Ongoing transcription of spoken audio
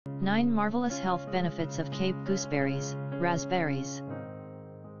9 Marvelous Health Benefits of Cape Gooseberries, Raspberries.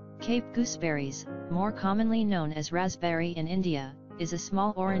 Cape gooseberries, more commonly known as raspberry in India, is a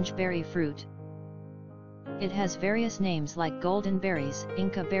small orange berry fruit. It has various names like golden berries,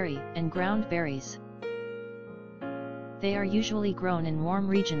 inca berry, and ground berries. They are usually grown in warm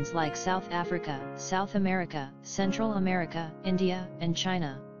regions like South Africa, South America, Central America, India, and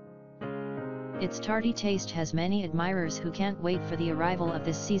China. Its tarty taste has many admirers who can't wait for the arrival of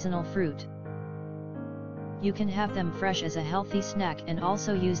this seasonal fruit. You can have them fresh as a healthy snack and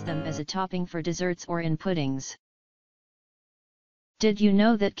also use them as a topping for desserts or in puddings. Did you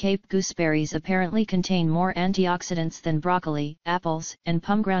know that Cape gooseberries apparently contain more antioxidants than broccoli, apples, and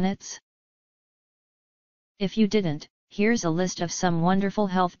pomegranates? If you didn't, here's a list of some wonderful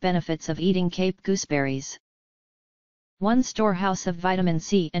health benefits of eating Cape gooseberries. 1. Storehouse of vitamin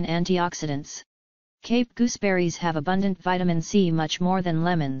C and antioxidants. Cape gooseberries have abundant vitamin C, much more than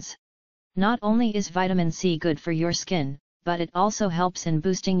lemons. Not only is vitamin C good for your skin, but it also helps in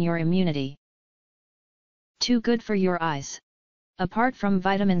boosting your immunity. 2. Good for your eyes. Apart from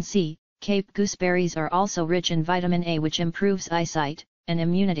vitamin C, Cape gooseberries are also rich in vitamin A, which improves eyesight and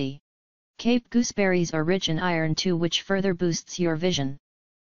immunity. Cape gooseberries are rich in iron too, which further boosts your vision.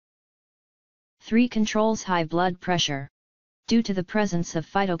 3. Controls high blood pressure. Due to the presence of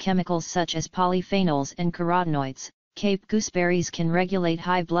phytochemicals such as polyphenols and carotenoids, Cape gooseberries can regulate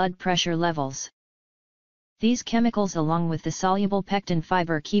high blood pressure levels. These chemicals, along with the soluble pectin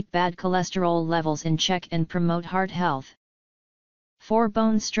fiber, keep bad cholesterol levels in check and promote heart health. 4.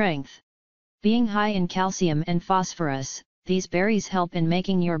 Bone strength. Being high in calcium and phosphorus, these berries help in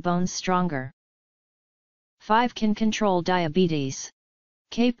making your bones stronger. 5. Can control diabetes.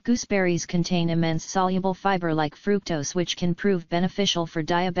 Cape gooseberries contain immense soluble fiber like fructose, which can prove beneficial for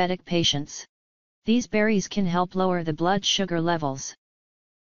diabetic patients. These berries can help lower the blood sugar levels.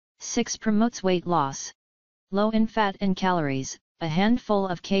 6. Promotes weight loss. Low in fat and calories, a handful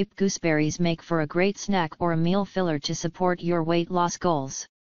of Cape gooseberries make for a great snack or a meal filler to support your weight loss goals.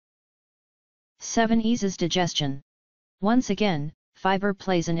 7. Eases digestion. Once again, fiber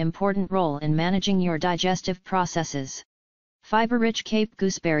plays an important role in managing your digestive processes. Fiber-rich Cape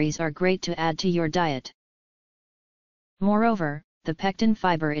gooseberries are great to add to your diet. Moreover, the pectin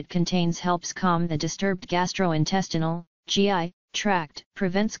fiber it contains helps calm the disturbed gastrointestinal (GI) tract,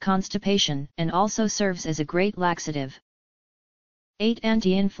 prevents constipation, and also serves as a great laxative. 8.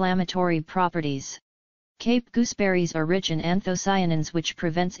 Anti-inflammatory properties. Cape gooseberries are rich in anthocyanins, which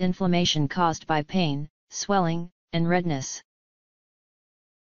prevents inflammation caused by pain, swelling, and redness.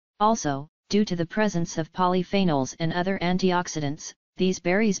 Also, due to the presence of polyphenols and other antioxidants, these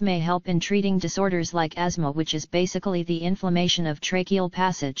berries may help in treating disorders like asthma, which is basically the inflammation of tracheal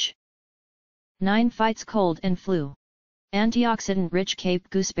passage. 9. Fights cold and flu. Antioxidant-rich Cape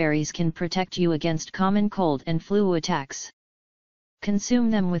gooseberries can protect you against common cold and flu attacks.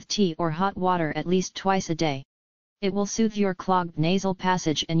 Consume them with tea or hot water at least twice a day. It will soothe your clogged nasal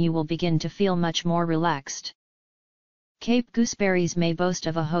passage and you will begin to feel much more relaxed. Cape gooseberries may boast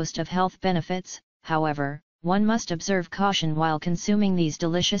of a host of health benefits, however, one must observe caution while consuming these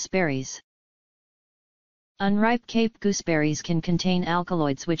delicious berries. Unripe Cape gooseberries can contain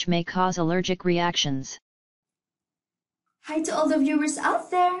alkaloids which may cause allergic reactions. Hi to all the viewers out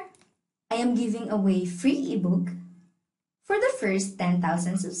there! I am giving away free ebook for the first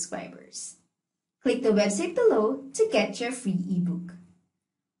 10,000 subscribers. Click the website below to get your free ebook.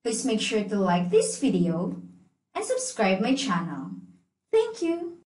 Please make sure to like this video and subscribe my channel. Thank you!